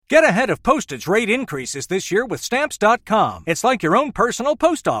Get ahead of postage rate increases this year with Stamps.com. It's like your own personal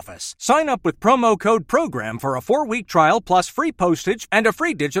post office. Sign up with promo code PROGRAM for a 4-week trial plus free postage and a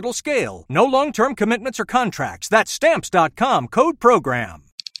free digital scale. No long-term commitments or contracts. That's Stamps.com, code PROGRAM.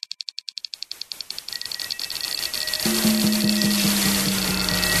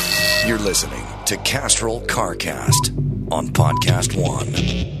 You're listening to Castrol CarCast on Podcast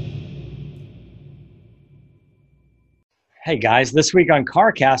One. Hey guys, this week on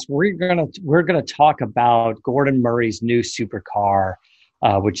CarCast, we're gonna talk about Gordon Murray's new supercar,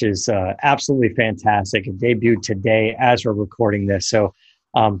 which is absolutely fantastic. It debuted today as we're recording this, so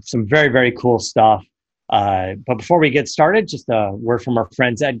some very, very cool stuff. But before we get started, just a word from our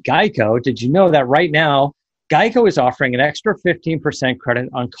friends at Geico. Did you know that right now, Geico is offering an extra 15% credit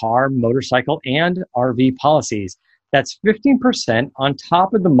on car, motorcycle, and RV policies? That's 15% on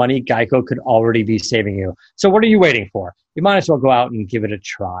top of the money Geico could already be saving you. So what are you waiting for? You might as well go out and give it a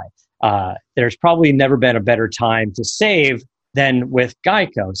try. There's probably never been a better time to save than with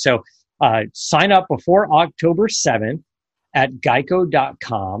Geico. So sign up before October 7th at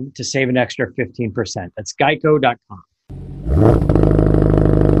geico.com to save an extra 15%. That's geico.com.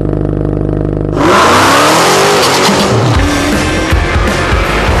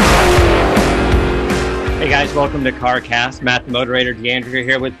 Hey guys, welcome to CarCast. Matt the Moderator, DeAndrea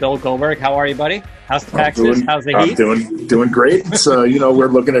here with Bill Goldberg. How are you, buddy? How's Texas? How's the heat? I'm doing great. So, we're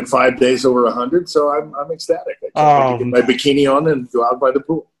looking at 5 days over 100, so I'm ecstatic. I can get my bikini on and go out by the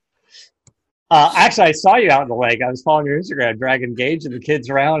pool. Actually, I saw you out in the lake. I was following your Instagram, dragging Gage and the kids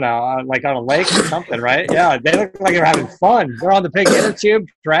around like on a lake or something, right? Yeah, they look like they're having fun. They're on the big inner tube,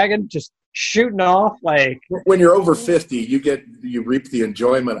 dragging, just shooting off. Like when you're over 50, you reap the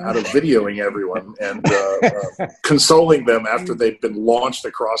enjoyment out of videoing everyone and consoling them after they've been launched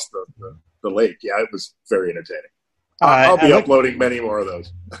across the lake. Yeah, it was very entertaining. I'll be uploading many more of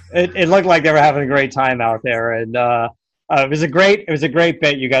those. It looked like they were having a great time out there, and it was a great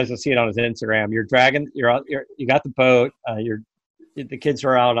bit. You guys will see it on his Instagram. You're dragging, you got the boat. The kids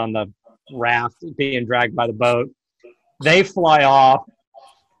are out on the raft being dragged by the boat. They fly off.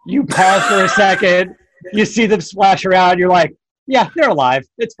 You pause for a second. You see them splash around. You're like, yeah, they're alive.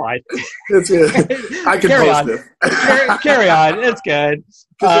 It's fine. It's good. I can post it. Carry on. It's good.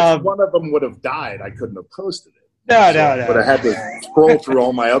 If one of them would have died, I couldn't have posted it. No. But I had to scroll through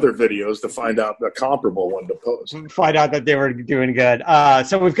all my other videos to find out a comparable one to post. Find out that they were doing good.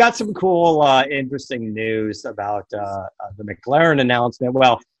 So we've got some cool, interesting news about the McLaren announcement.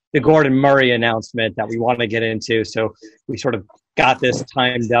 Well, the Gordon Murray announcement that we want to get into. So we sort of got this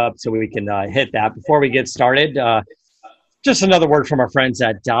timed up so we can hit that. Before we get started, just another word from our friends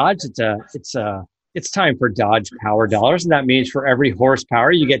at Dodge. It's time for Dodge Power Dollars, and that means for every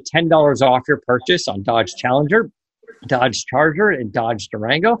horsepower, you get $10 off your purchase on Dodge Challenger, Dodge Charger, and Dodge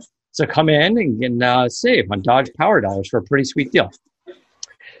Durango. So come in and can save on Dodge Power Dollars for a pretty sweet deal.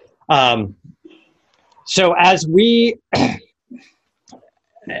 So as we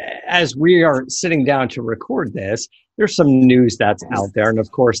are sitting down to record this, there's some news that's out there. And of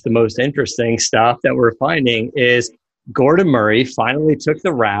course, the most interesting stuff that we're finding is Gordon Murray finally took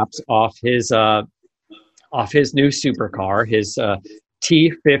the wraps off his new supercar, his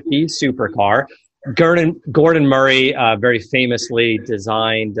T.50 supercar. Gordon Murray very famously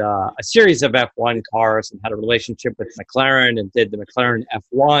designed a series of F1 cars and had a relationship with McLaren and did the McLaren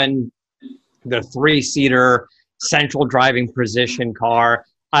F1, the 3-seater central driving position car.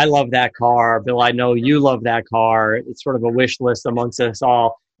 I love that car. Bill, I know you love that car. It's sort of a wish list amongst us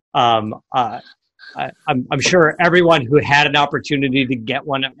all. I'm sure everyone who had an opportunity to get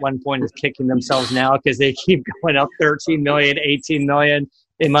one at one point is kicking themselves now because they keep going up $13 million, $18 million.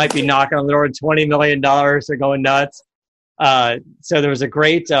 They might be knocking on the door at $20 million. They're going nuts. So there was a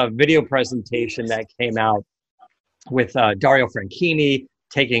great video presentation that came out with Dario Franchitti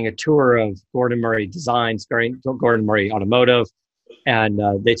taking a tour of Gordon Murray Designs, Gordon Murray Automotive, and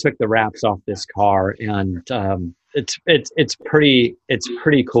they took the wraps off this car, and it's pretty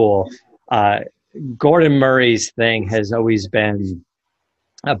cool. Gordon Murray's thing has always been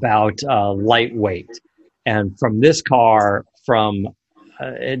about lightweight, and from this car, from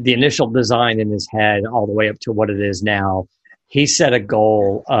the initial design in his head all the way up to what it is now, he set a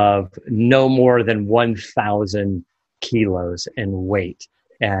goal of no more than 1,000 kilos in weight,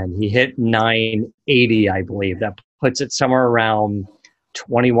 and he hit 980, I believe. That puts it somewhere around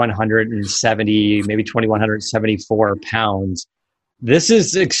 2,170, maybe 2,174 pounds. This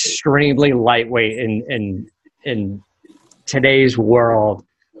is extremely lightweight in today's world.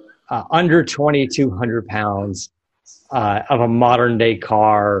 Under 2,200 pounds of a modern day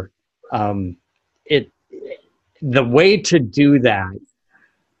car. The way to do that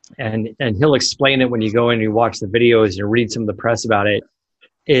and he'll explain it when you go in and you watch the videos and read some of the press about it,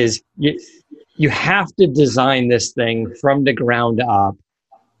 is you have to design this thing from the ground up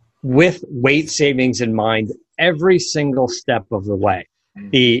with weight savings in mind every single step of the way.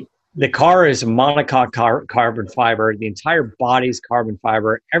 The car is monocoque carbon fiber. The entire body's carbon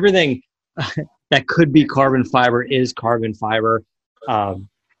fiber. Everything that could be carbon fiber is carbon fiber.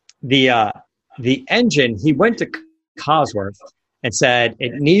 The engine, he went to Cosworth and said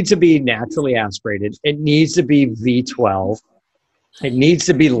it needs to be naturally aspirated. It needs to be V12. It needs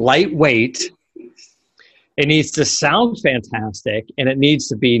to be lightweight. It needs to sound fantastic, and it needs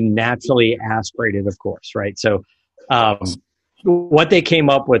to be naturally aspirated, of course, right? So what they came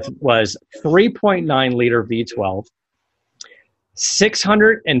up with was 3.9 liter V12,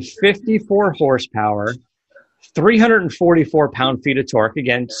 654 horsepower, 344 pound-feet of torque.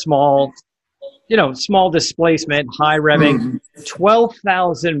 Again, small displacement, high revving,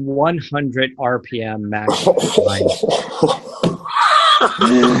 12,100 RPM max.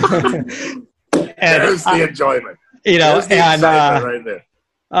 There's the enjoyment. There's the excitement right there.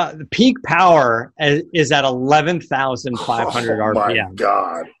 The peak power is at 11,500 RPM. Oh my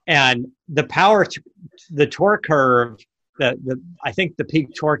God! And the power, the torque curve, I think the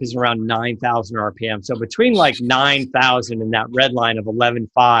peak torque is around 9,000 RPM. So between like 9,000 and that red line of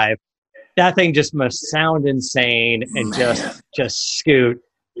 11.5, that thing just must sound insane and just scoot.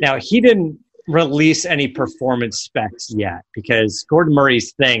 Now, he didn't release any performance specs yet, because Gordon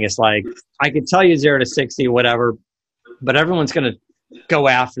Murray's thing is like, I could tell you 0 to 60, whatever, but everyone's going to go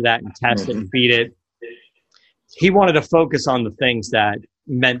after that and test it and beat it. He wanted to focus on the things that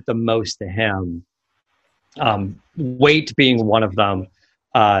meant the most to him. Weight being one of them.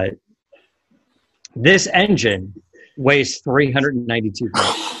 This engine weighs 392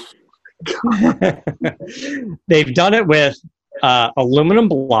 pounds. They've done it with aluminum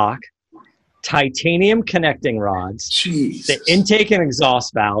block, titanium connecting rods, the intake and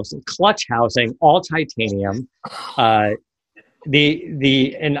exhaust valves, clutch housing, all titanium. And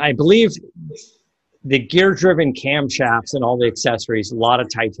I believe the gear-driven camshafts and all the accessories, a lot of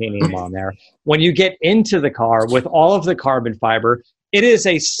titanium on there. When you get into the car with all of the carbon fiber, it is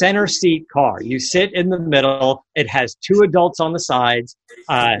a center seat car. You sit in the middle. It has 2 adults on the sides.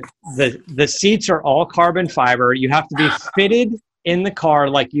 The seats are all carbon fiber. You have to be fitted in the car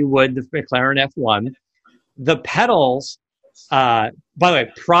like you would the McLaren F1. The pedals, by the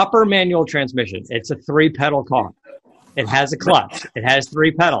way, proper manual transmission. It's a 3-pedal car. It has a clutch. It has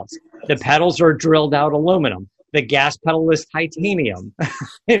 3 pedals. The pedals are drilled out aluminum. The gas pedal is titanium.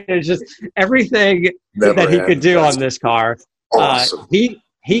 It's just everything that he could do on this car. Awesome.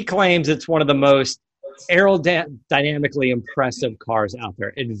 He claims it's one of the most aerodynamically impressive cars out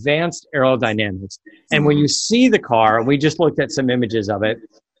there. Advanced aerodynamics. And when you see the car, we just looked at some images of it.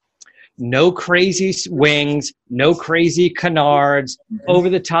 No crazy wings, no crazy canards,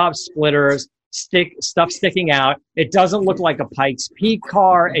 over-the-top splitters, stuff sticking out. It doesn't look like a Pikes Peak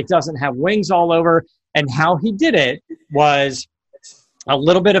car. It doesn't have wings all over. And how he did it was a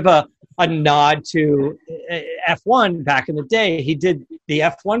little bit of a nod to F1 back in the day. He did the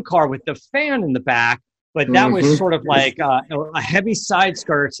F1 car with the fan in the back, but that was sort of like a heavy side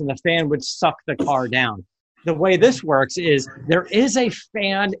skirts, and the fan would suck the car down. The way this works is there is a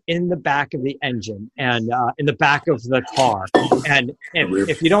fan in the back of the engine and in the back of the car. And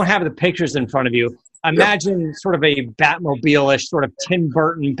if you don't have the pictures in front of you, imagine sort of a Batmobile-ish, sort of Tim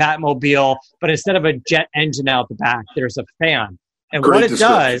Burton Batmobile, but instead of a jet engine out the back, there's a fan. And what it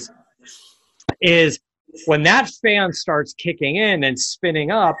does is when that fan starts kicking in and spinning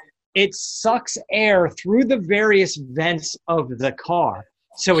up, it sucks air through the various vents of the car.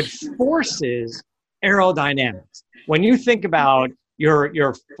 So it forces aerodynamics. When you think about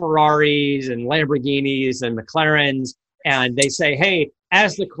your Ferraris and Lamborghinis and McLarens, and they say, hey,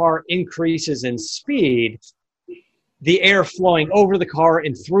 as the car increases in speed, the air flowing over the car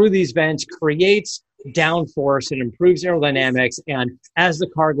and through these vents creates downforce and improves aerodynamics. And as the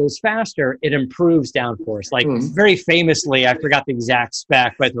car goes faster, it improves downforce. Like very famously, I forgot the exact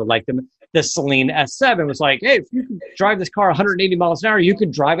spec, but like the Celine S7 was like, hey, if you can drive this car 180 miles an hour, you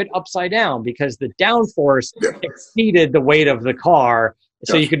could drive it upside down because the downforce exceeded the weight of the car.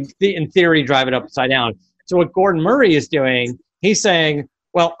 So you could, in theory, drive it upside down. So what Gordon Murray is doing, he's saying,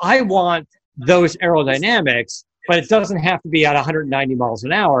 well, I want those aerodynamics, but it doesn't have to be at 190 miles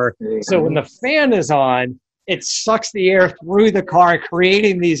an hour. So when the fan is on, it sucks the air through the car,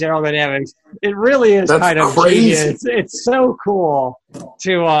 creating these aerodynamics. It really is kind of crazy. It's so cool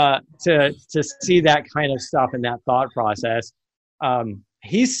to see that kind of stuff and that thought process.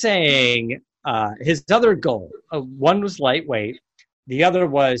 He's saying his other goal, one was lightweight, The other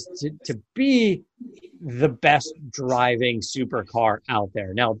was to be the best driving supercar out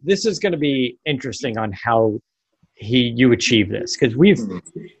there. Now, this is going to be interesting on how you achieve this, because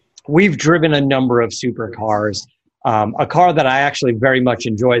we've driven a number of supercars. A car that I actually very much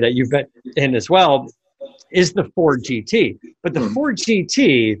enjoy that you've been in as well is the Ford GT. But the Ford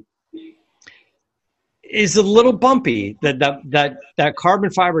GT is a little bumpy. That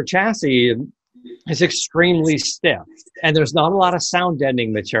carbon fiber chassis is extremely stiff, and there's not a lot of sound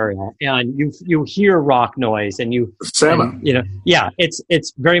deadening material, and you hear rock noise, and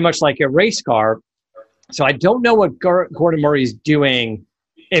it's very much like a race car. So I don't know what Gordon Murray's doing.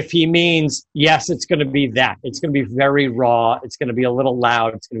 If he means, yes, it's going to be that. It's going to be very raw. It's going to be a little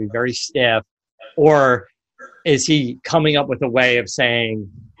loud. It's going to be very stiff. Or is he coming up with a way of saying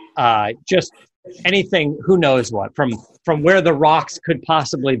just anything, who knows what, from where the rocks could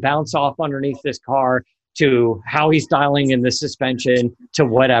possibly bounce off underneath this car to how he's dialing in the suspension to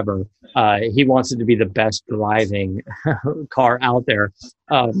whatever. He wants it to be the best driving car out there.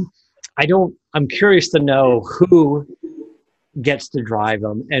 I'm curious to know who gets to drive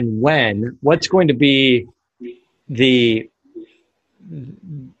them and when. What's going to be the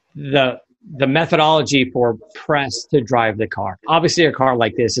methodology for press to drive the car? Obviously, a car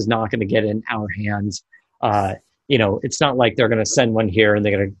like this is not going to get in our hands. It's not like they're going to send one here and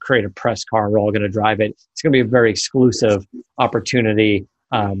they're going to create a press car and we're all going to drive it. It's going to be a very exclusive opportunity.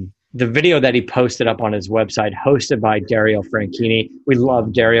 The video that he posted up on his website, hosted by Dario Franchini. We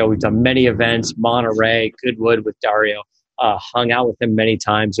love Dario. We've done many events, Monterey, Goodwood with Dario. Hung out with him many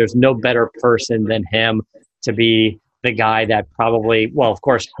times. There's no better person than him to be the guy that probably, well, of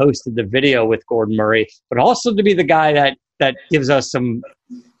course, hosted the video with Gordon Murray, but also to be the guy that gives us some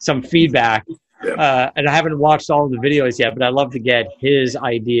feedback. Yeah. And I haven't watched all of the videos yet, but I'd love to get his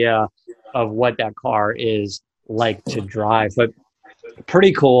idea of what that car is like to drive. But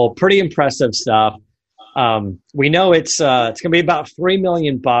pretty cool, pretty impressive stuff. We know it's going to be about $3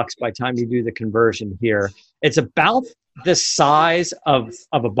 million by the time you do the conversion here. It's about the size of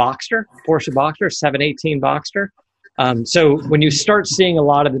a Boxster, Porsche Boxster, 718 Boxster. So when you start seeing a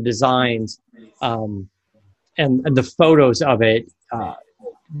lot of the designs and the photos of it,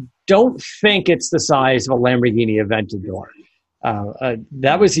 don't think it's the size of a Lamborghini Aventador.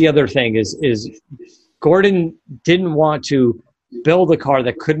 That was the other thing is Gordon didn't want to build a car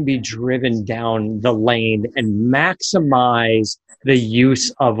that couldn't be driven down the lane and maximize the use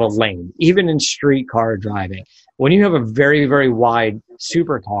of a lane, even in street car driving. When you have a very, very wide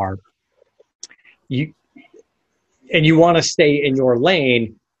supercar, you want to stay in your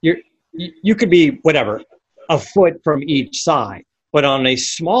lane, you could be whatever, a foot from each side. But on a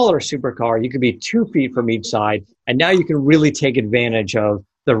smaller supercar, you could be 2 feet from each side, and now you can really take advantage of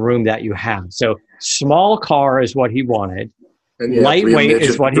the room that you have. So small car is what he wanted. And lightweight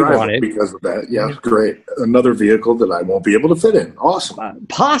is what he wanted. Because of that. Yeah, great. Another vehicle that I won't be able to fit in. Awesome.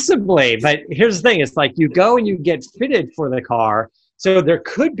 Possibly. But here's the thing. It's like you go and you get fitted for the car. So there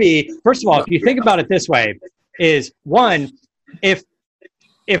could be, first of all, if you think about it this way, is one, if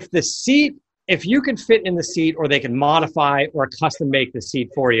the seat, if you can fit in the seat or they can modify or custom make the seat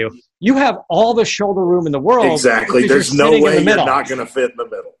for you, you have all the shoulder room in the world. Exactly. There's no way you're not going to fit in the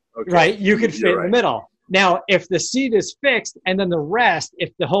middle. Okay. Right? You could fit in the middle. Now, if the seat is fixed and then the rest, if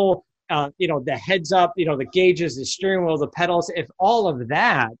the whole, the heads up, the gauges, the steering wheel, the pedals, if all of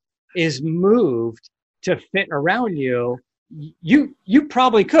that is moved to fit around you, you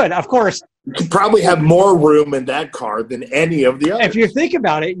probably could. Of course, you could probably have more room in that car than any of the others. If you think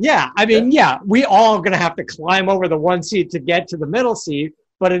about it, yeah. I mean, we all going to have to climb over the one seat to get to the middle seat,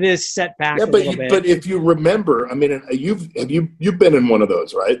 but it is set back a little bit. But if you remember, I mean, you've been in one of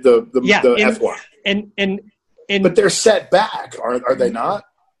those, right? The F1. But they're set back, are they not?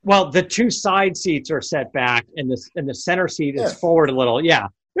 Well, the two side seats are set back, and the center seat is forward a little. Yeah,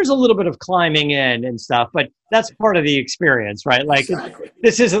 there's a little bit of climbing in and stuff, but that's part of the experience, right? Like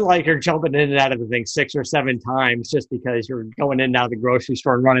this isn't like you're jumping in and out of the thing 6 or 7 times just because you're going in and out of the grocery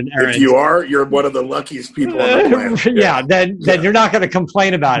store and running errands. If you are, you're one of the luckiest people on the planet. Then you're not going to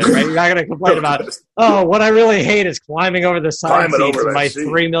complain about it, right? You're not going to complain about, what I really hate is climbing over the side seats of my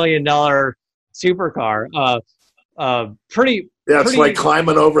 $3 million supercar. It's like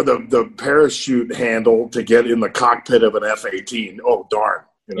climbing over the parachute handle to get in the cockpit of an F-18. Oh, darn.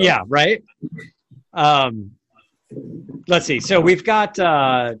 Yeah, right? Let's see. So we've got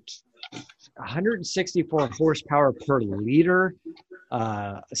 164 horsepower per liter,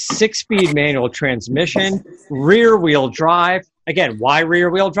 6-speed manual transmission, rear-wheel drive. Again, why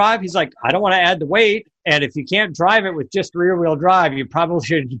rear-wheel drive? He's like, I don't want to add the weight. And if you can't drive it with just rear-wheel drive, you probably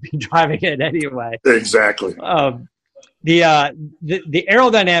should be driving it anyway. Exactly. The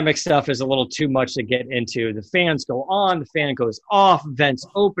aerodynamic stuff is a little too much to get into. The fans go on, the fan goes off, vents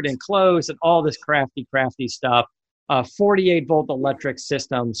open and close, and all this crafty stuff. 48 volt electric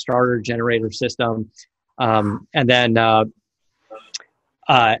system, starter generator system, and then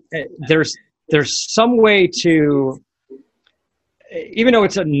there's some way to, even though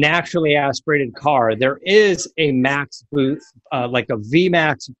it's a naturally aspirated car, there is a max boost, like a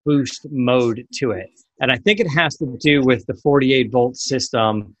VMAX boost mode to it. And I think it has to do with the 48 volt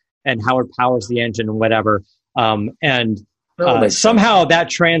system and how it powers the engine and whatever. Somehow that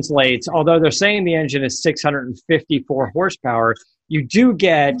translates, although they're saying the engine is 654 horsepower, you do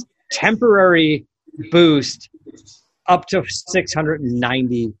get temporary boost up to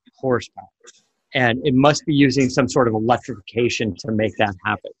 690 horsepower. And it must be using some sort of electrification to make that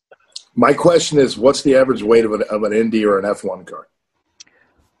happen. My question is, what's the average weight of an Indy or an F1 car?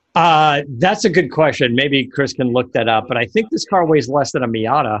 That's a good question. Maybe Chris can look that up, but I think this car weighs less than a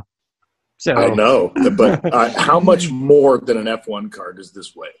Miata. So I know, but how much more than an F1 car does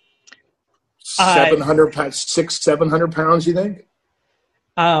this weigh? 700 pounds, 700 pounds, you think?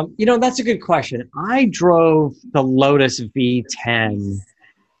 That's a good question. I drove the Lotus V10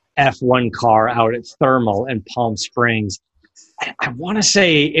 F1 car out at Thermal in Palm Springs. I want to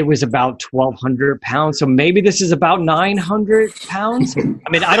say it was about 1,200 pounds. So maybe this is about 900 pounds. I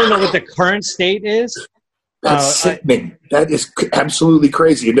mean, I don't know what the current state is. That's sickening. That is absolutely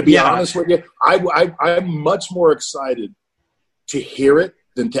crazy. And to be honest with you, I'm much more excited to hear it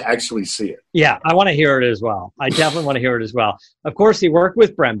than to actually see it. Yeah, I want to hear it as well. I definitely want to hear it as well. Of course, he worked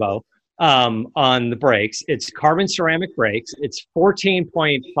with Brembo on the brakes. It's carbon ceramic brakes. It's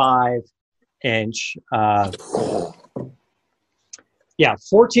 14.5 inch.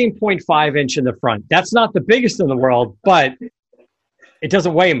 14.5 inch in the front. That's not the biggest in the world, but it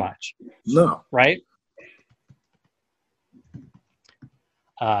doesn't weigh much. No. Right?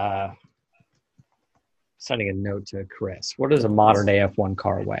 Sending a note to Chris. What does a modern AF1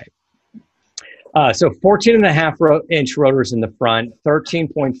 car weigh? So 14.5 inch rotors in the front,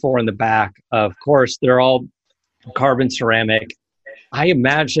 13.4 in the back. Of course, they're all carbon ceramic. I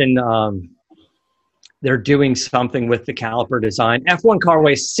imagine they're doing something with the caliper design. F1 car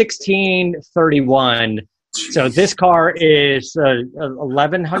weighs 1631. So this car is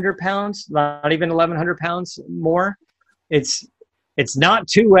 1,100 pounds, not even 1,100 pounds more. It's not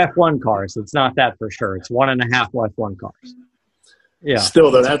two F1 cars. It's not that for sure. It's 1.5 F1 cars. Yeah.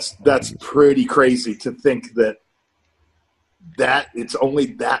 Still, though, that's pretty crazy to think that it's only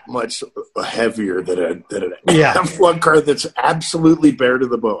that much heavier than an F1 car that's absolutely bare to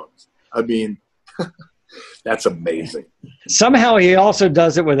the bones. I mean, that's amazing. Somehow he also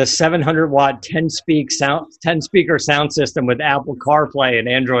does it with a 700 watt 10 speaker sound system with Apple CarPlay and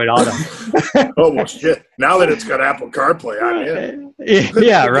Android Auto. Oh well, shit! Now that it's got Apple CarPlay, I'm in.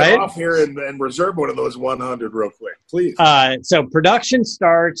 Yeah, right. Get off here and reserve one of those 100 real quick, please. So production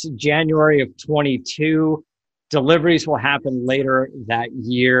starts January of 22. Deliveries will happen later that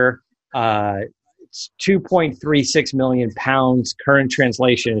year. It's 2.36 million pounds. Current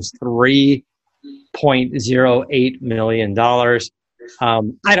translation is $3.08 million. I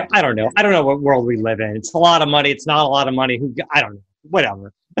don't know. I don't know what world we live in. It's a lot of money. It's not a lot of money. I don't know.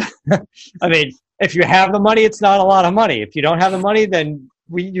 Whatever. I mean, if you have the money, it's not a lot of money. If you don't have the money, then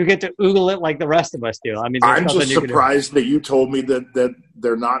you get to oogle it like the rest of us do. I mean, I'm just surprised that you told me that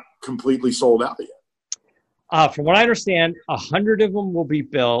they're not completely sold out yet. From what I understand, 100 of them will be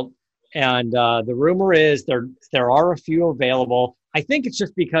built, and the rumor is there are a few available. I think it's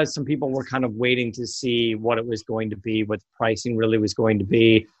just because some people were kind of waiting to see what it was going to be, what the pricing really was going to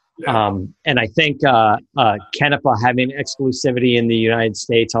be. Yeah. And I think Canepa having exclusivity in the United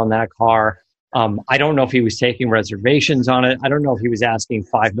States on that car. I don't know if he was taking reservations on it. I don't know if he was asking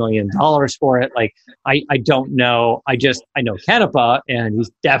 $5 million for it. Like, I don't know. I know Canepa, and he's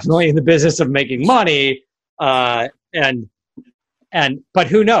definitely in the business of making money. But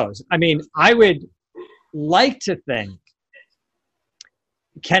who knows? I mean, I would like to think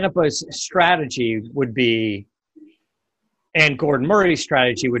Canepa's strategy would be, and Gordon Murray's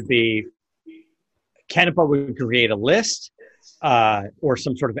strategy would be, Canepa would create a list or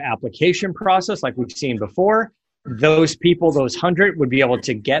some sort of application process like we've seen before. Those people, those 100, would be able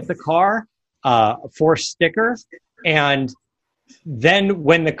to get the car for a sticker. And then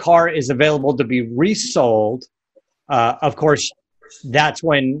when the car is available to be resold, of course, that's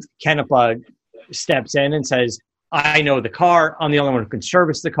when Canepa steps in and says, I know the car. I'm the only one who can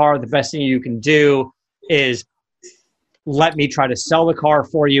service the car. The best thing you can do is let me try to sell the car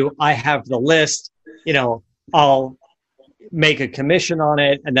for you. I have the list. I'll make a commission on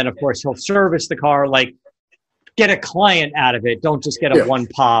it. And then, of course, he'll service the car. Like, get a client out of it. Don't just get a one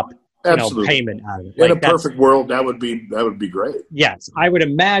pop payment out of it. In a perfect world, that would be great. Yes, I would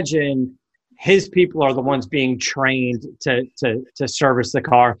imagine his people are the ones being trained to service the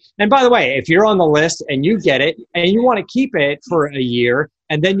car. And by the way, if you're on the list and you get it and you want to keep it for a year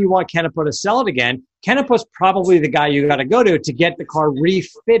and then you want Canepa to sell it again, Canepa's probably the guy you got to go to get the car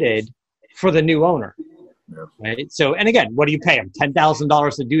refitted for the new owner. Yeah. Right. So, and again, what do you pay him?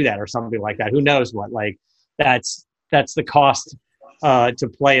 $10,000 to do that or something like that. Who knows what? Like that's the cost to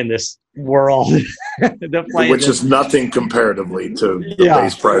play in this world, which is nothing comparatively to the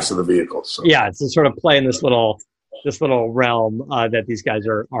base price of the vehicle. So. Yeah, it's to sort of play in this little realm that these guys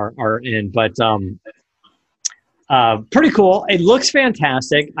are in. But pretty cool. It looks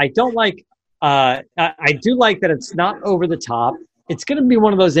fantastic. I don't like. I do like that it's not over the top. It's going to be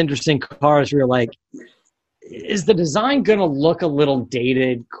one of those interesting cars where you're like, is the design going to look a little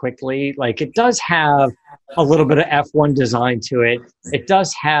dated quickly? Like it does have a little bit of F1 design to it. It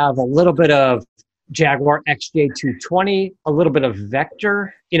does have a little bit of Jaguar XJ220, a little bit of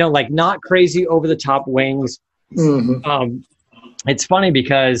Vector, like not crazy over the top wings. Mm-hmm. It's funny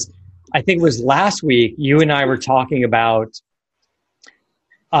because I think it was last week you and I were talking about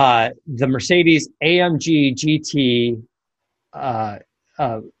the Mercedes AMG GT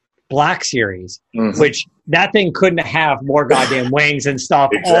Black Series, which that thing couldn't have more goddamn wings and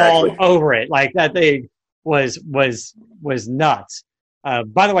stuff all over it. Like that thing was nuts.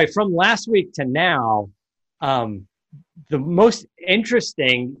 By the way, from last week to now, the most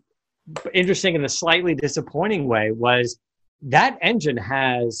interesting in a slightly disappointing way was that engine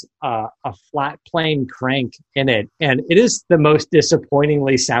has a flat plane crank in it, and it is the most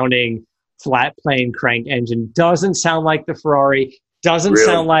disappointingly sounding flat plane crank engine. Doesn't sound like the Ferrari, doesn't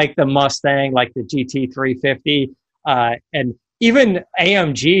sound like the Mustang, like the GT350, and even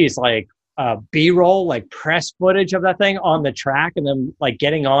AMG's like B-roll, like press footage of that thing on the track, and then like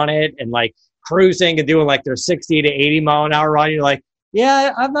getting on it and like cruising and doing like their 60 to 80 mile an hour run. You're like,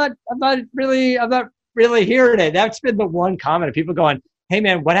 yeah, I'm not really hearing it. That's been the one comment of people going, hey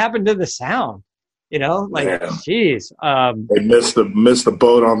man, what happened to the sound? Geez. They missed the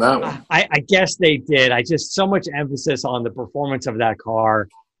boat on that one. I guess they did. So much emphasis on the performance of that car.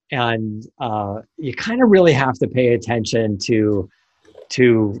 And you kind of really have to pay attention to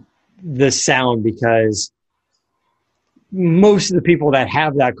the sound, because most of the people that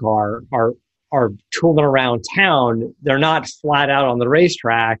have that car are tooling around town. They're not flat out on the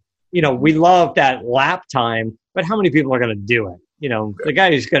racetrack. We love that lap time, but how many people are going to do it? The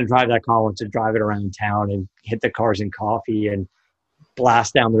guy who's going to drive that car wants to drive it around town and hit the Cars and Coffee and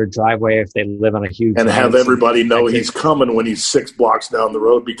blast down their driveway if they live on a huge and have everybody know he's coming when he's 6 blocks down the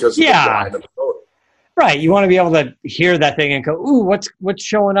road because of the guy in the motor. Right. You want to be able to hear that thing and go, ooh, what's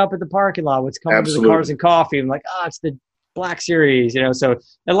showing up at the parking lot? What's coming to the Cars and Coffee? And like, it's the Black Series, so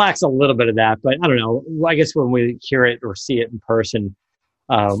it lacks a little bit of that, but I don't know. I guess when we hear it or see it in person,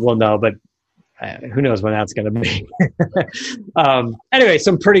 we'll know, but who knows when that's going to be. Anyway,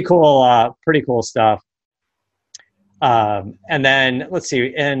 some pretty cool stuff. And then let's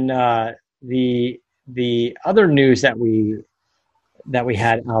see. And the other news that we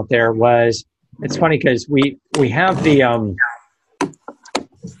had out there was, it's funny because we have the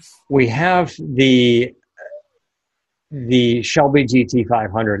Shelby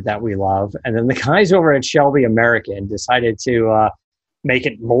GT500 that we love, and then the guys over at Shelby American decided to make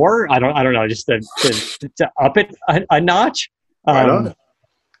it more. I don't know, just to up it a notch. I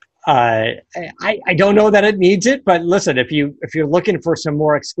don't know that it needs it, but listen, if you're looking for some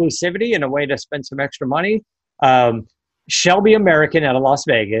more exclusivity and a way to spend some extra money, Shelby American out of Las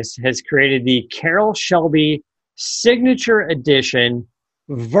Vegas has created the Carroll Shelby Signature Edition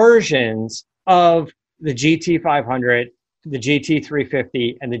versions of the GT500, the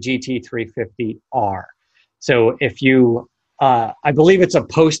GT350, and the GT350R. So if you, I believe it's a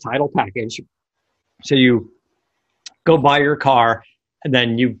post-title package. So you go buy your car, and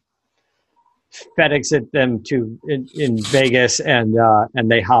then you FedEx it them to in Vegas, and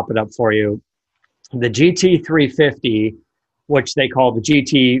they hop it up for you. The GT350, which they call the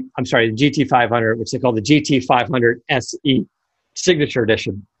GT500, which they call the GT500 SE Signature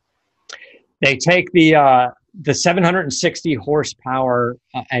Edition. They take the 760 horsepower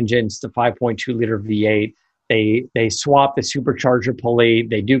engines to 5.2 liter V8. They swap the supercharger pulley.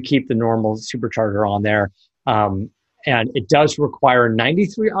 They do keep the normal supercharger on there, and it does require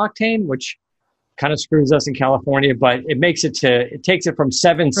 93 octane, which kind of screws us in California, but it takes it from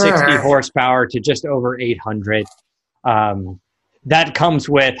 760 horsepower to just over 800. That comes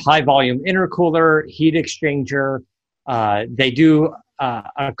with high volume intercooler, heat exchanger. They do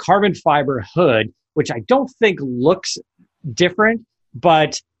a carbon fiber hood. which I don't think looks different,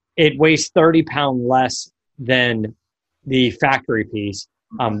 but it weighs 30 pounds less than the factory piece.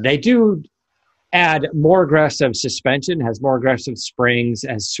 They do add more aggressive suspension, has more aggressive springs,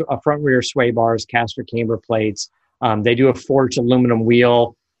 has a front rear sway bars, caster camber plates. They do a forged aluminum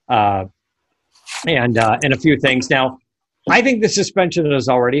wheel and a few things. Now, I think the suspension is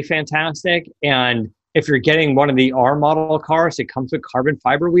already fantastic. And if you're getting one of the R model cars, it comes with carbon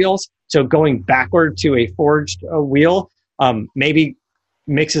fiber wheels. So going backward to a forged wheel maybe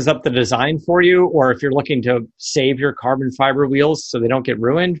mixes up the design for you, or if you're looking to save your carbon fiber wheels so they don't get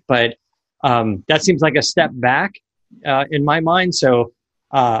ruined. But that seems like a step back in my mind. So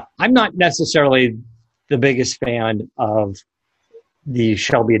I'm not necessarily the biggest fan of the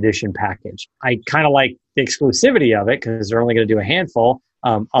Shelby Edition package. I kind of like the exclusivity of it because they're only going to do a handful.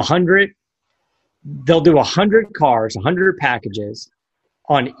 100, they'll do 100 cars, 100 packages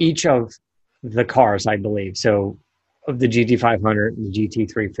on each of the cars, I believe. So of the GT500 and the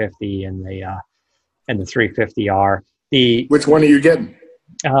GT350 and the 350R. Which one are you getting?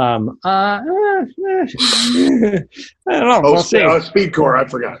 I don't know. We'll see. Speed Core, I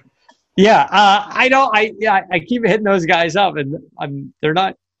forgot. Yeah, I know. I keep hitting those guys up, and they're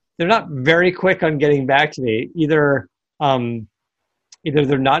not very quick on getting back to me. Either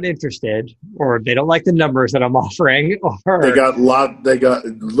they're not interested, or they don't like the numbers that I'm offering, or they got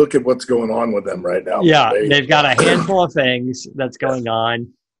look at what's going on with them right now. Yeah, they've got a handful of things that's going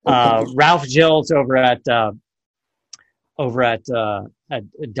on. Ralph Gilles over at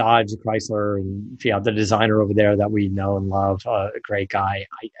Dodge, Chrysler, and the designer over there that we know and love, a great guy.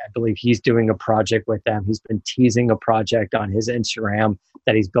 I believe he's doing a project with them. He's been teasing a project on his Instagram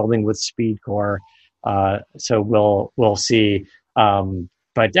that he's building with SpeedCore. So we'll see.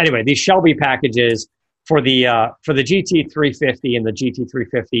 But anyway, these Shelby packages for the GT350 and the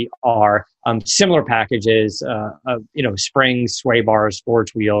GT350R, similar packages, springs, sway bars,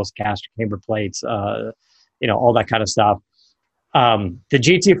 forged wheels, caster camber plates, all that kind of stuff. The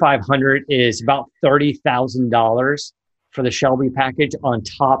GT500 is about $30,000 for the Shelby package on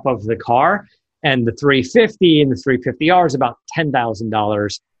top of the car, and the 350 and the 350R is about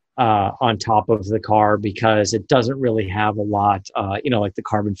 $10,000 on top of the car because it doesn't really have a lot, like the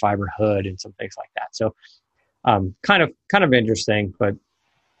carbon fiber hood and some things like that. So, kind of interesting, but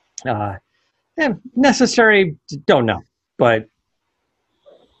necessary. Don't know, but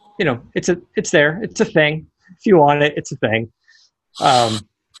it's there. It's a thing. If you want it, it's a thing. As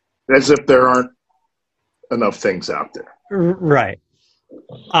if there aren't enough things out there. Right.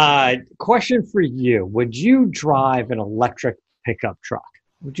 Question for you. Would you drive an electric pickup truck?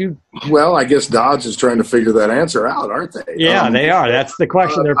 Would you? Well, I guess Dodge is trying to figure that answer out, aren't they? Yeah, they are. That's the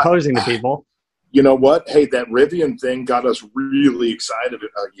question they're posing to people. You know what? Hey, that Rivian thing got us really excited a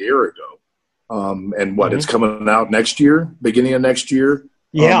year ago. It's coming out next year, beginning of next year.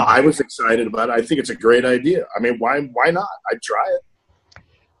 Yeah, I was excited about it. I think it's a great idea. I mean, why not? I'd try it.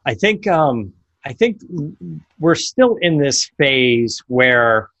 I think we're still in this phase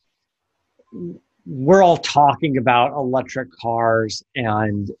where we're all talking about electric cars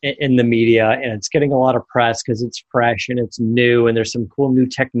and in the media, and it's getting a lot of press because it's fresh and it's new and there's some cool new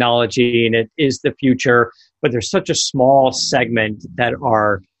technology and it is the future. But there's such a small segment that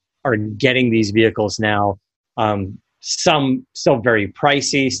are getting these vehicles now. Some still very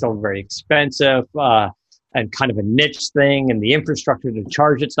pricey, still very expensive, and kind of a niche thing, and the infrastructure to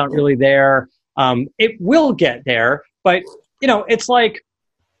charge it's not really there. It will get there, but it's like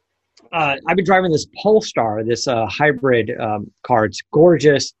I've been driving this Polestar, this hybrid car. It's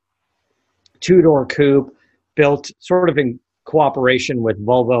gorgeous, two-door coupe, built sort of in cooperation with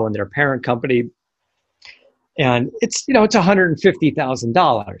Volvo and their parent company, and it's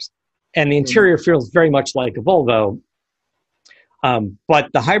 $150,000, and the interior feels very much like a Volvo.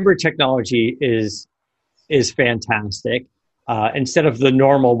 But the hybrid technology is fantastic. Instead of the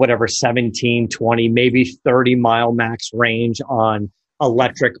normal, 17, 20, maybe 30 mile max range on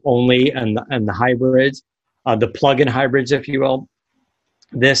electric only and the hybrids, the plug-in hybrids, if you will,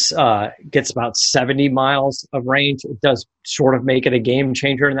 this gets about 70 miles of range. It does sort of make it a game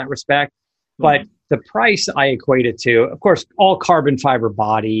changer in that respect. But the price I equate it to, of course, all carbon fiber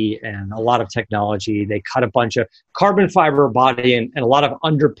body and a lot of technology. They cut a bunch of carbon fiber body and a lot of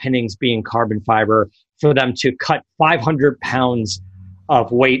underpinnings being carbon fiber for them to cut 500 pounds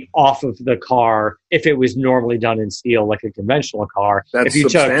of weight off of the car if it was normally done in steel like a conventional car. That's a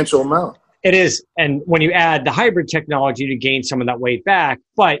substantial amount. It is. And when you add the hybrid technology to gain some of that weight back,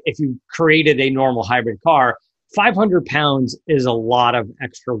 but if you created a normal hybrid car, 500 pounds is a lot of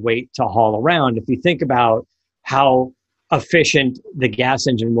extra weight to haul around. If you think about how efficient the gas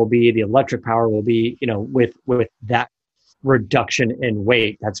engine will be, the electric power will be, with that reduction in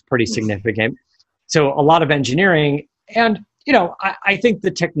weight. That's pretty significant. So a lot of engineering, and I think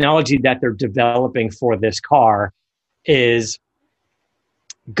the technology that they're developing for this car is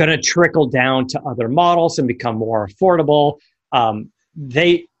going to trickle down to other models and become more affordable.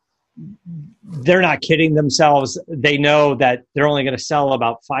 They're not kidding themselves. They know that they're only going to sell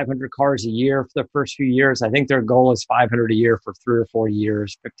about 500 cars a year for the first few years. I think their goal is 500 a year for 3 or 4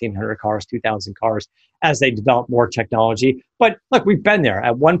 years, 1,500 cars, 2,000 cars as they develop more technology. But look, we've been there.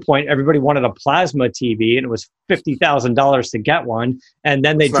 At one point, everybody wanted a plasma TV, and it was $50,000 to get one. And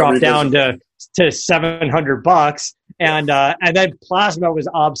then they dropped down to $700, and then plasma was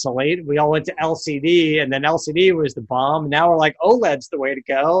obsolete. We all went to LCD, and then LCD was the bomb. Now we're like, OLED's the way to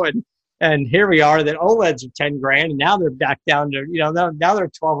go, and here we are. That OLEDs are $10,000, and now they're back down to now they're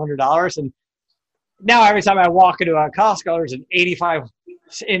 $1,200. And now every time I walk into a Costco, there's an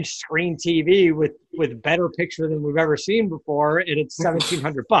 85-inch screen TV with better picture than we've ever seen before, and it's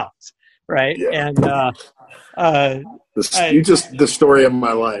 $1,700, right? Yeah. And you just the story of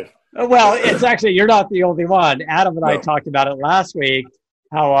my life. Well, it's actually, you're not the only one. Adam and I talked about it last week,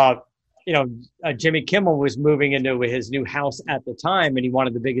 how, Jimmy Kimmel was moving into his new house at the time, and he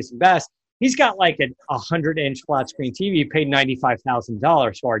wanted the biggest and best. He's got like a 100-inch flat screen TV, paid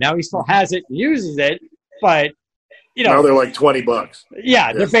 $95,000 for. Now he still has it and uses it, but, now they're like $20.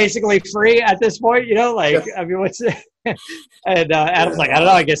 Yeah, they're basically free at this point, I mean, what's and Adam's like, I don't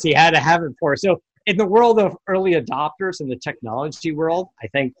know, I guess he had to have it for. So, in the world of early adopters in the technology world, I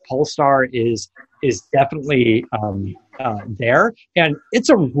think Polestar is definitely there, and it's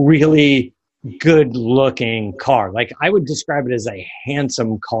a really good-looking car. Like, I would describe it as a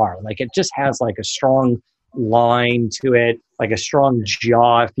handsome car. Like, it just has like a strong line to it, like a strong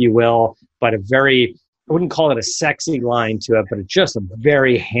jaw, if you will, but I wouldn't call it a sexy line to it, but it's just a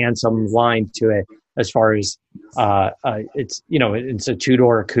very handsome line to it. As far as it's it's a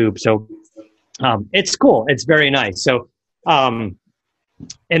 2-door coupe, so. It's cool. It's very nice. So, in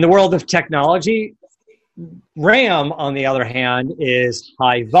the world of technology, Ram, on the other hand, is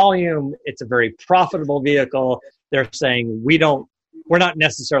high volume. It's a very profitable vehicle. They're saying we're not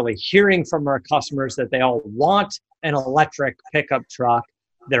necessarily hearing from our customers that they all want an electric pickup truck.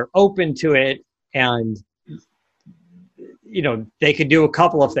 They're open to it, and they could do a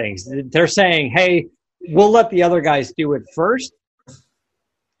couple of things. They're saying, hey, we'll let the other guys do it first.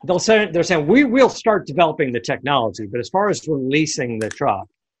 They're saying we will start developing the technology, but as far as releasing the truck,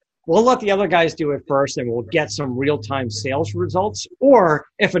 we'll let the other guys do it first, and we'll get some real-time sales results. Or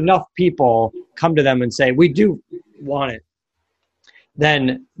if enough people come to them and say we do want it,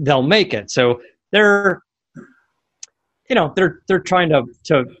 then they'll make it. So they're trying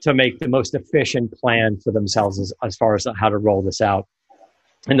to make the most efficient plan for themselves as far as how to roll this out.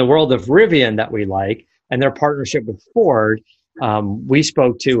 In the world of Rivian that we like, and their partnership with Ford. We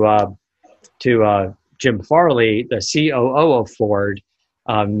spoke to Jim Farley, the COO of Ford,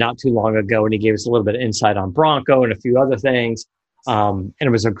 not too long ago, and he gave us a little bit of insight on Bronco and a few other things. And it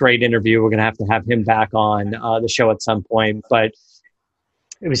was a great interview. We're going to have him back on the show at some point. But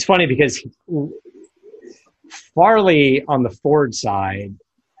it was funny because Farley on the Ford side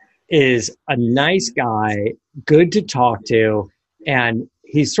is a nice guy, good to talk to, and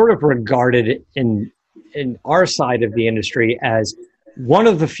he's sort of regarded in our side of the industry as one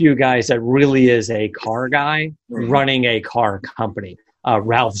of the few guys that really is a car guy running a car company.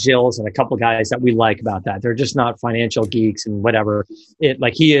 Ralph Gilles and a couple of guys that we like about that. They're just not financial geeks and whatever.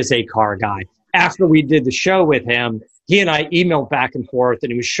 He is a car guy. After we did the show with him, he and I emailed back and forth,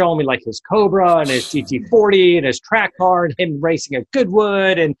 and he was showing me like his Cobra and his GT40 and his track car and him racing at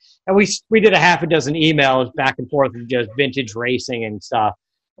Goodwood. And we did a half a dozen emails back and forth of just vintage racing and stuff.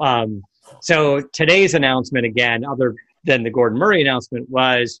 So today's announcement, again, other than the Gordon Murray announcement,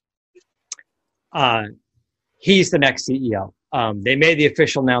 was he's the next CEO. They made the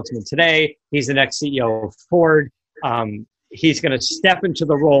official announcement today. He's the next CEO of Ford. He's going to step into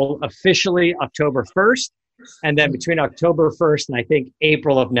the role officially October 1st. And then between October 1st and I think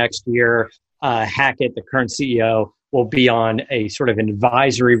April of next year, Hackett, the current CEO, will be on a sort of an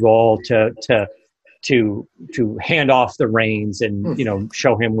advisory role to hand off the reins and,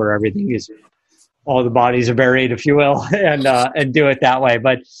 show him where everything is, all the bodies are buried, if you will, and do it that way.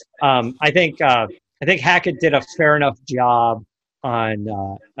 But I think Hackett did a fair enough job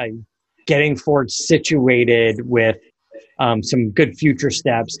on getting Ford situated with some good future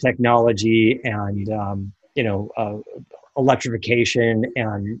steps, technology, and electrification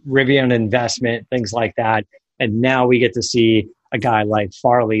and Rivian investment, things like that. And now we get to see a guy like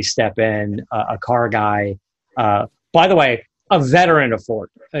Farley step in, a car guy, by the way, a veteran of Ford.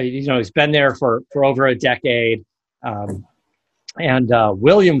 He's been there for over a decade. And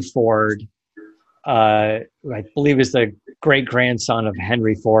William Ford, I believe, is the great grandson of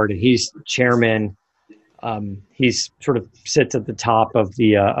Henry Ford. He's chairman. He's sort of sits at the top of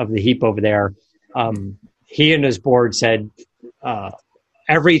the heap over there. He and his board said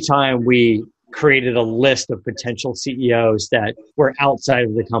every time we created a list of potential CEOs that were outside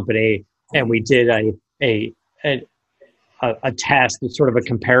of the company, and we did a test, sort of a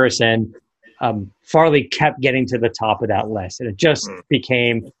comparison, Farley kept getting to the top of that list. And it just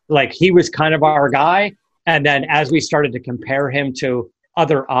became like he was kind of our guy. And then as we started to compare him to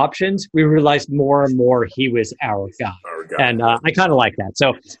other options, we realized more and more he was our guy. And I kind of like that.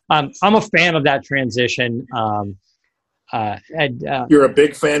 So I'm a fan of that transition. You're a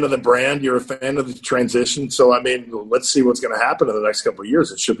big fan of the brand. You're a fan of the transition. So, I mean, let's see what's going to happen in the next couple of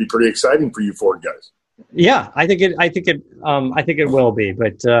years. It should be pretty exciting for you Ford guys. Yeah, I think it will be.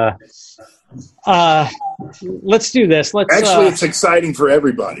 But let's do this. Actually, it's exciting for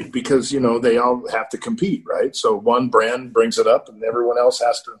everybody because they all have to compete, right? So one brand brings it up, and everyone else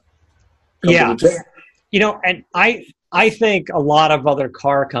has to come to the table. And I think a lot of other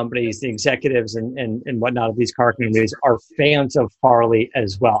car companies, the executives and whatnot of these car companies, are fans of Farley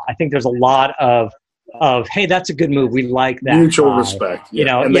as well. I think there's a lot of hey, that's a good move. We like that. Mutual respect.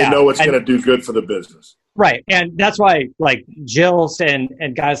 Yeah. And they know it's going to do good for the business. Right. And that's why like Jills and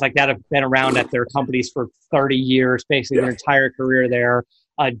guys like that have been around at their companies for 30 years, basically their entire career there.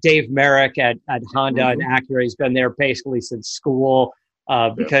 Dave Merrick at Honda and Acura has been there basically since school.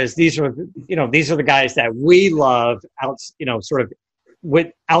 Because these are the guys that we love sort of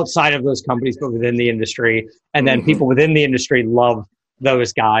outside of those companies, but within the industry. And then people within the industry love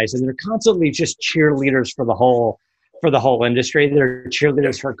those guys, and they're constantly just cheerleaders for the whole industry. They're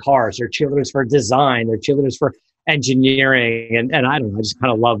cheerleaders for cars. They're cheerleaders for design. They're cheerleaders for engineering. And I don't know, I just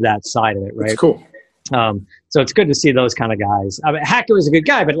kind of love that side of it. Right. It's cool. So it's good to see those kind of guys. I mean, Hackett was a good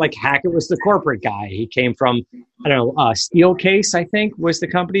guy, but like Hackett was the corporate guy. He came from, Steelcase, I think was the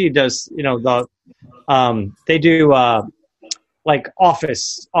company. He does, they do like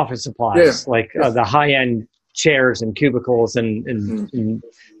office supplies, like the high end chairs and cubicles and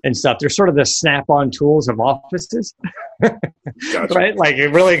stuff. They're sort of the Snap-on tools of offices, Gotcha. Right? Like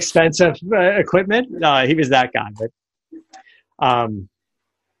really expensive equipment. He was that guy,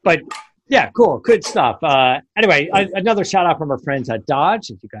 but yeah, cool. Good stuff. Anyway, another shout out from our friends at Dodge.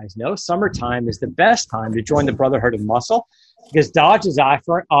 If you guys know, summertime is the best time to join the Brotherhood of Muscle because Dodge is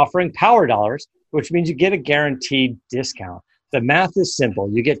offering power dollars, which means you get a guaranteed discount. The math is simple.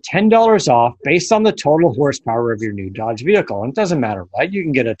 You get $10 off based on the total horsepower of your new Dodge vehicle. And it doesn't matter what. You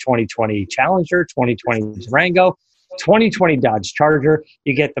can get a 2020 Challenger, 2020 Durango, 2020 Dodge Charger.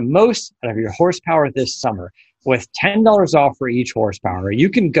 You get the most out of your horsepower this summer. With $10 off for each horsepower, you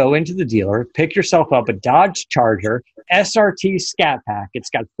can go into the dealer, pick yourself up a Dodge Charger SRT Scat Pack. It's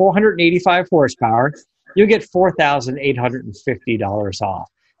got 485 horsepower. You get $4,850 off.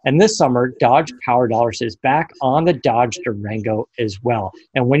 And this summer, Dodge Power Dollars is back on the Dodge Durango as well.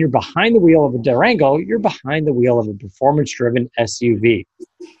 And when you're behind the wheel of a Durango, you're behind the wheel of a performance-driven SUV.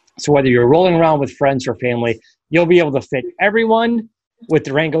 So whether you're rolling around with friends or family, you'll be able to fit everyone with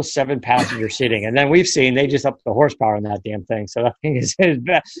Durango's 7-passenger seating. And then we've seen they just upped the horsepower on that damn thing. So that thing is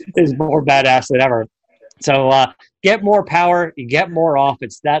more badass than ever. So get more power, you get more off.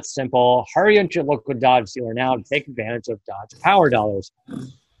 It's that simple. Hurry into your local Dodge dealer now to take advantage of Dodge Power Dollars.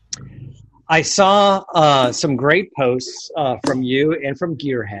 I saw some great posts from you and from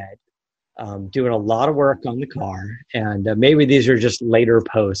Gearhead doing a lot of work on the car. And maybe these are just later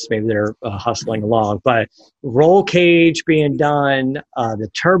posts. Maybe they're hustling along. But roll cage being done. The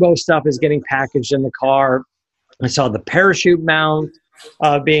turbo stuff is getting packaged in the car. I saw the parachute mount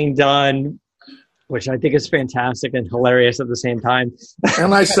being done, which I think is fantastic and hilarious at the same time.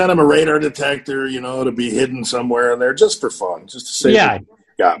 And I sent him a radar detector, to be hidden somewhere in there just for fun, just to say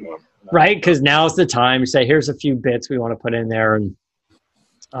got one. Right, because now's the time to say, here's a few bits we want to put in there. And,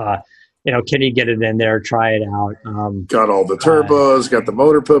 can you get it in there, try it out? Got all the turbos, got the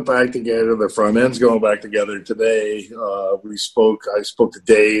motor put back together. The front end's going back together today. I spoke to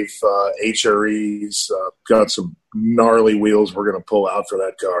Dave, HREs, got some gnarly wheels we're going to pull out for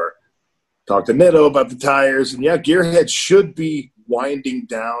that car. Talked to Nitto about the tires. And, Gearhead should be winding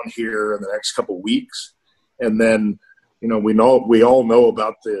down here in the next couple weeks. And then, we all know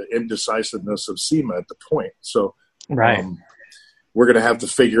about the indecisiveness of SEMA at the point. So right. We're going to have to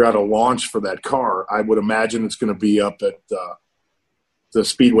figure out a launch for that car. I would imagine it's going to be up at the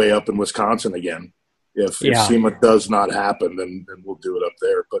Speedway up in Wisconsin again. If SEMA does not happen, then we'll do it up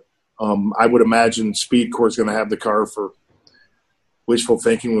there. But I would imagine Speedcore is going to have the car for, wishful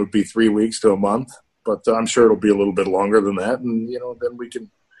thinking would be 3 weeks to a month, but I'm sure it'll be a little bit longer than that. And,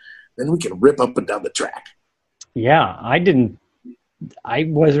 then we can rip up and down the track. Yeah, I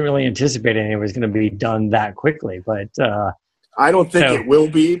wasn't really anticipating it was going to be done that quickly, but I don't think it will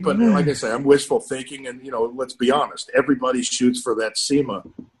be, but like I say, I'm wishful thinking, and let's be honest, everybody shoots for that SEMA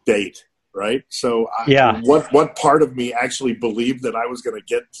date, right? So what part of me actually believed that I was going to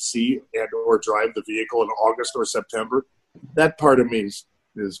get to see and or drive the vehicle in August or September? That part of me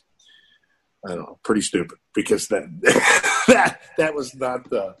is I don't know, pretty stupid, because that was not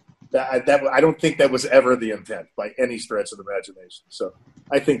the that I don't think that was ever the intent by any stretch of the imagination. So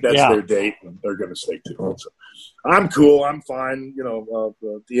I think that's their date, and they're going to stick to it. So I'm cool. I'm fine.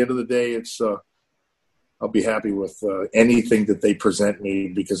 At the end of the day, it's I'll be happy with anything that they present me,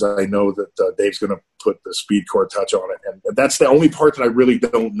 because I know that Dave's going to put the Speedcore touch on it, and that's the only part that I really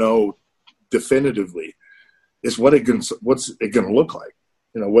don't know definitively is what's it going to look like.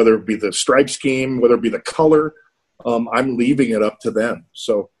 Whether it be the stripe scheme, whether it be the color, I'm leaving it up to them.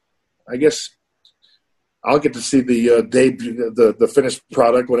 So I guess I'll get to see the debut, the finished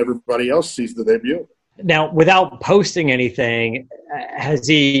product, when everybody else sees the debut. Now, without posting anything,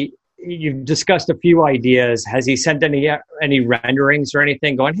 you've discussed a few ideas. Has he sent any renderings or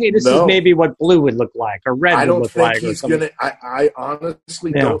anything going, hey, this is maybe what blue would look like or red would look like? I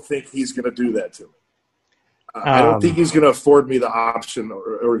honestly don't think he's going to do that to me. I don't think he's going to afford me the option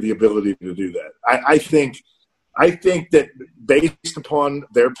or the ability to do that. I think that based upon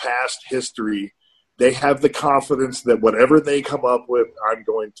their past history, they have the confidence that whatever they come up with, I'm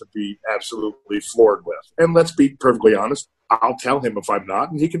going to be absolutely floored with. And let's be perfectly honest, I'll tell him if I'm not,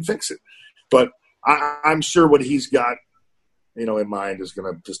 and he can fix it. But I'm sure what he's got, in mind is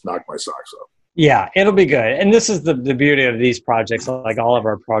going to just knock my socks off. Yeah, it'll be good. And this is the beauty of these projects, like all of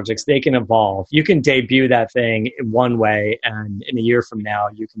our projects. They can evolve. You can debut that thing in one way, and in a year from now,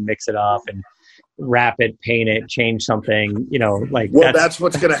 you can mix it up and wrap it, paint it, change something, that's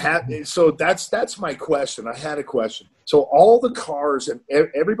what's going to happen. So that's my question. I had a question. So all the cars and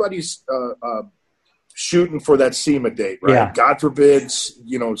everybody's shooting for that SEMA date, right? Yeah. God forbid,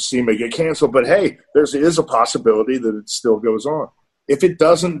 SEMA get canceled, but hey, there is a possibility that it still goes on. If it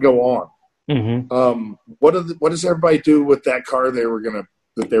doesn't go on, what does everybody do with that car they were going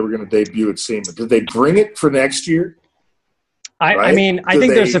to debut at SEMA? Did they bring it for next year? I think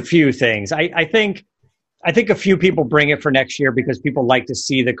there's a few things. I think a few people bring it for next year because people like to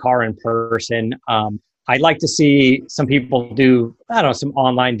see the car in person. I'd like to see some people do, some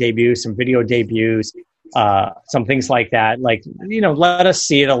online debuts, some video debuts, some things like that. Let us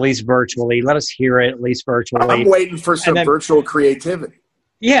see it at least virtually. Let us hear it at least virtually. I'm waiting for some virtual creativity.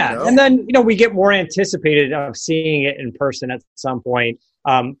 Yeah, and then, we get more anticipated of seeing it in person at some point.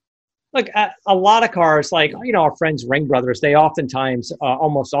 A lot of cars, our friends Ring Brothers, they oftentimes,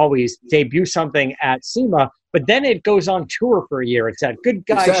 almost always, debut something at SEMA, but then it goes on tour for a year. It's at Good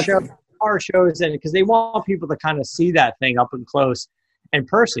Guys show, car shows, and because they want people to kind of see that thing up and close in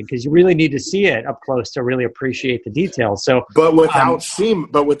person, because you really need to see it up close to really appreciate the details. So, but without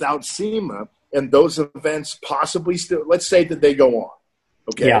SEMA, and those events possibly still, let's say that they go on.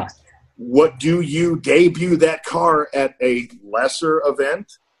 Okay. Yeah. What do you debut that car at a lesser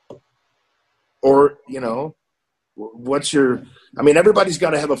event? Or, what's your – everybody's got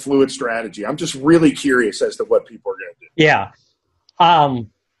to have a fluid strategy. I'm just really curious as to what people are going to do. Yeah.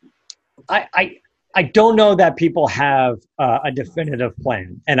 I don't know that people have a definitive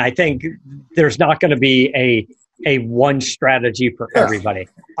plan. And I think there's not going to be a one strategy for everybody.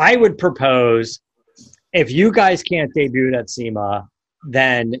 I would propose, if you guys can't debut at SEMA,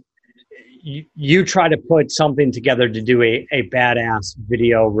 then you try to put something together to do a badass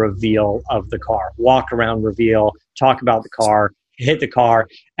video reveal of the car, walk around reveal, talk about the car, hit the car,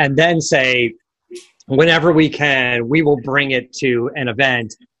 and then say, whenever we can, we will bring it to an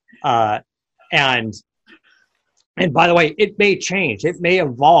event. And by the way, it may change. It may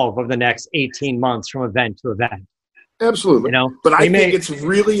evolve over the next 18 months from event to event. Absolutely. But I think it's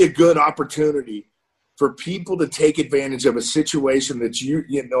really a good opportunity for people to take advantage of a situation that's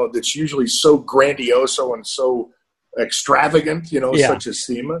that's usually so grandiose and so extravagant, such as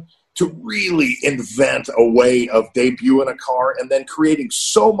SEMA, to really invent a way of debuting a car and then creating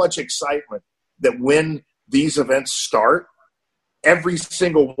so much excitement that when these events start, every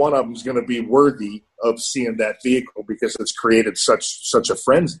single one of them is going to be worthy of seeing that vehicle because it's created such a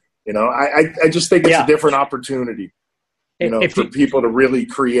frenzy. I just think it's a different opportunity. For people to really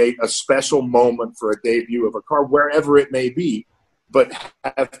create a special moment for a debut of a car, wherever it may be, but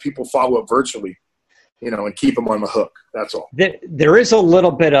have people follow it virtually. and keep them on the hook. That's all. There is a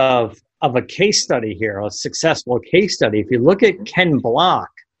little bit of a case study here, a successful case study. If you look at Ken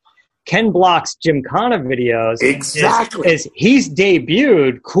Block's Gymkhana videos, exactly, is he's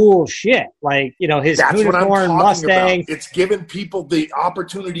debuted cool shit like his unicorn Mustang. About. It's given people the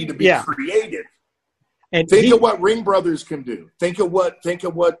opportunity to be creative. And think of what Ring Brothers can do. Think of what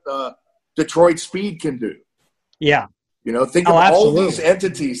Detroit Speed can do. Yeah. Think of all these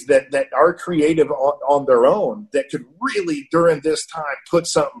entities that are creative on their own that could really, during this time, put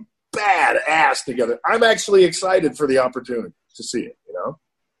something badass together. I'm actually excited for the opportunity to see it,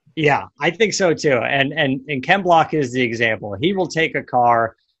 Yeah, I think so too. And Ken Block is the example. He will take a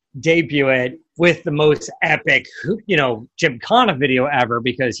car, debut it with the most epic, Gymkhana video ever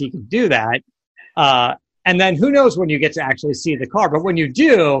because he can do that. And then who knows when you get to actually see the car. But when you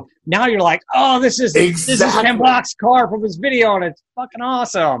do, now you're like, oh, this is Ken Block's car from his video, and it's fucking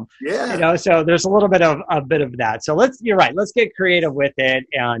awesome. Yeah. So there's a little bit of that. So you're right. Let's get creative with it,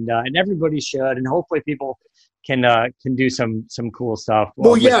 and everybody should, and hopefully people can do some cool stuff.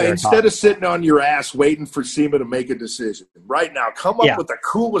 Well, yeah, instead of sitting on your ass waiting for SEMA to make a decision, right now, come up with the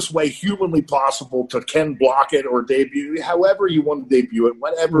coolest way humanly possible to Ken Block it or debut, however you want to debut it,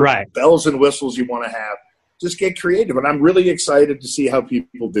 whatever bells and whistles you want to have. Just get creative, and I'm really excited to see how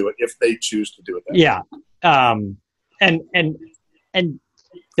people do it if they choose to do it. And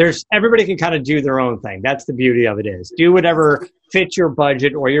there's everybody can kind of do their own thing. That's the beauty of it is do whatever fits your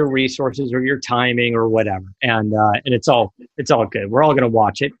budget or your resources or your timing or whatever, and it's all good. We're all going to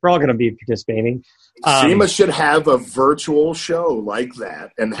watch it. We're all going to be participating. SEMA should have a virtual show like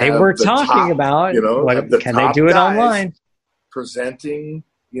that, and they were talking about can they do it online? Presenting,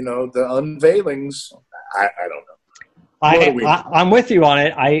 the unveilings. I don't know. I'm with you on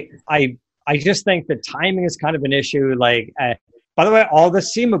it. I just think the timing is kind of an issue. Like, by the way, all the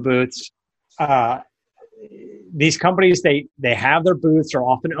SEMA booths, these companies, they have their booths or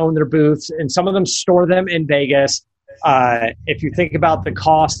often own their booths, and some of them store them in Vegas. If you think about the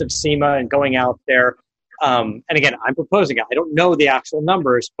cost of SEMA and going out there, and again, I'm proposing it. I don't know the actual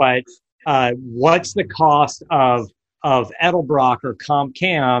numbers, but what's the cost of Edelbrock or Comp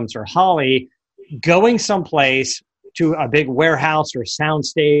Cams or Holley going someplace to a big warehouse or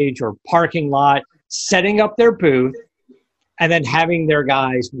soundstage or parking lot, setting up their booth, and then having their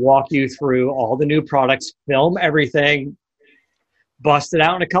guys walk you through all the new products, film everything, bust it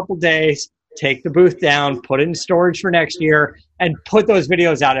out in a couple days, take the booth down, put it in storage for next year, and put those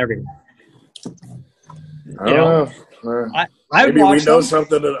videos out everywhere. Maybe we know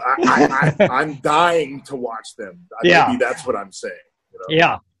something that I'm dying to watch them. Maybe that's what I'm saying.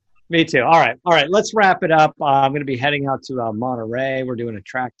 Yeah. Me too. All right. Let's wrap it up. I'm going to be heading out to Monterey. We're doing a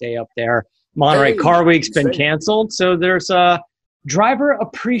track day up there. Monterey Car Week's been canceled, so there's a Driver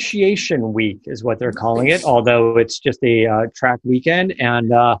Appreciation Week is what they're calling it, although it's just a track weekend.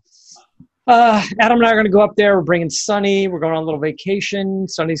 And Adam and I are going to go up there. We're bringing Sonny. We're going on a little vacation.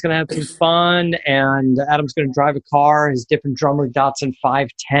 Sonny's going to have some fun, and Adam's going to drive a car, his different drummer Datsun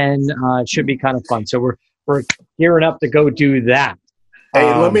 510. It should be kind of fun. So we're gearing up to go do that.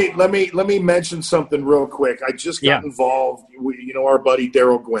 Hey, let me mention something real quick. I just got involved. Our buddy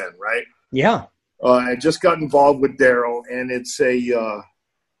Daryl Gwynn, right? Yeah. I just got involved with Daryl, and it's I'm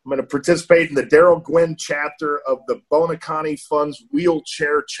going to participate in the Daryl Gwynn chapter of the Bonacani Funds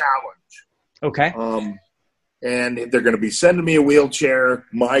Wheelchair Challenge. Okay. And they're going to be sending me a wheelchair.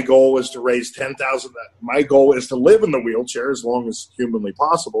 My goal is to raise $10,000. My goal is to live in the wheelchair as long as humanly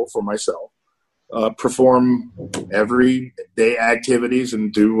possible for myself. Perform everyday activites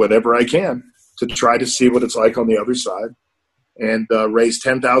and do whatever I can to try to see what it's like on the other side, and raise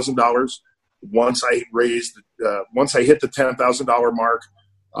 $10,000. Once I hit the $10,000 mark,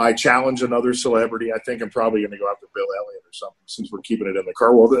 I challenge another celebrity. I think I'm probably going to go after Bill Elliott or something, since we're keeping it in the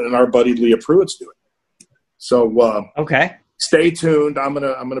car world. And our buddy Leah Pruitt's doing it. So stay tuned. I'm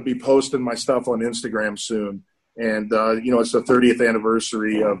gonna be posting my stuff on Instagram soon. And, it's the 30th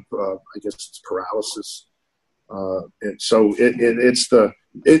anniversary of, I guess it's paralysis. So it's the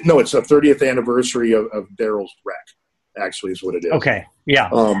 30th anniversary of Daryl's wreck, actually, is what it is. Okay. Yeah.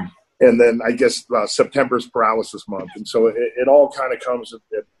 And then I guess September's paralysis month. And so it all kind of comes at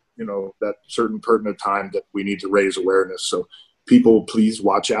that certain pertinent time that we need to raise awareness. So people, please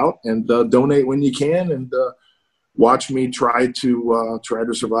watch out and donate when you can, and watch me try to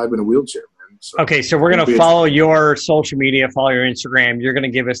survive in a wheelchair. So, okay, so we're going to follow your social media, follow your Instagram. You're going to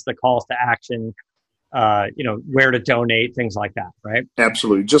give us the calls to action, where to donate, things like that, right?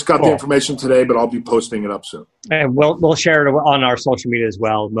 Absolutely. Just got the information today, but I'll be posting it up soon. And we'll share it on our social media as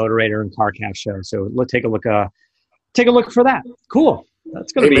well, Motorator and CarCast Show. So let's take a look for that. Cool.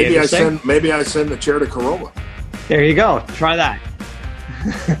 That's going to be interesting. Maybe I send the chair to Corolla. There you go. Try that.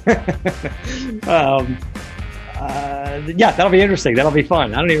 Yeah, that'll be interesting. That'll be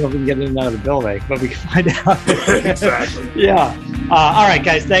fun. I don't even know if we can get in and out of the building, but we can find out. Exactly. Yeah. All right,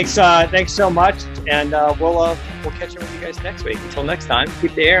 guys. Thanks so much, and we'll catch up with you guys next week. Until next time,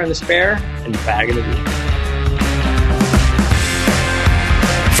 keep the air in the spare and the bag in the wheel.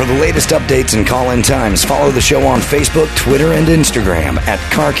 For the latest updates and call-in times, follow the show on Facebook, Twitter, and Instagram at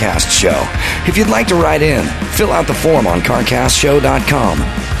CarCast Show. If you'd like to write in, fill out the form on carcastshow.com.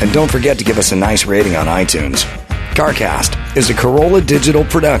 And don't forget to give us a nice rating on iTunes. CarCast is a Corolla digital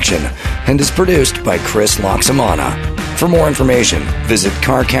production and is produced by Chris Loxamana. For more information, visit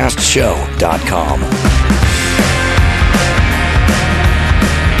carcastshow.com.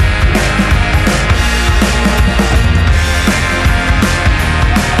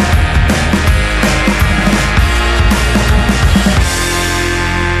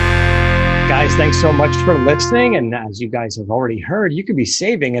 Guys, thanks so much for listening. And as you guys have already heard, you could be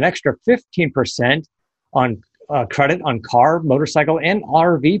saving an extra 15% on credit on car, motorcycle, and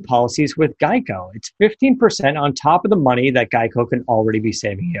RV policies with Geico. It's 15% on top of the money that Geico can already be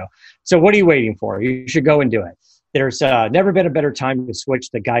saving you. So what are you waiting for? You should go and do it. There's never been a better time to switch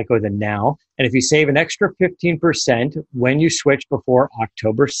to Geico than now. And if you save an extra 15% when you switch before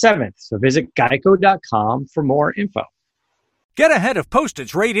October 7th. So visit geico.com for more info. Get ahead of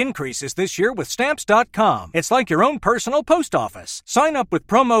postage rate increases this year with Stamps.com. It's like your own personal post office. Sign up with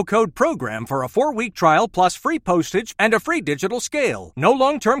promo code PROGRAM for a 4-week trial plus free postage and a free digital scale. No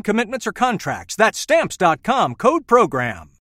long-term commitments or contracts. That's Stamps.com, code PROGRAM.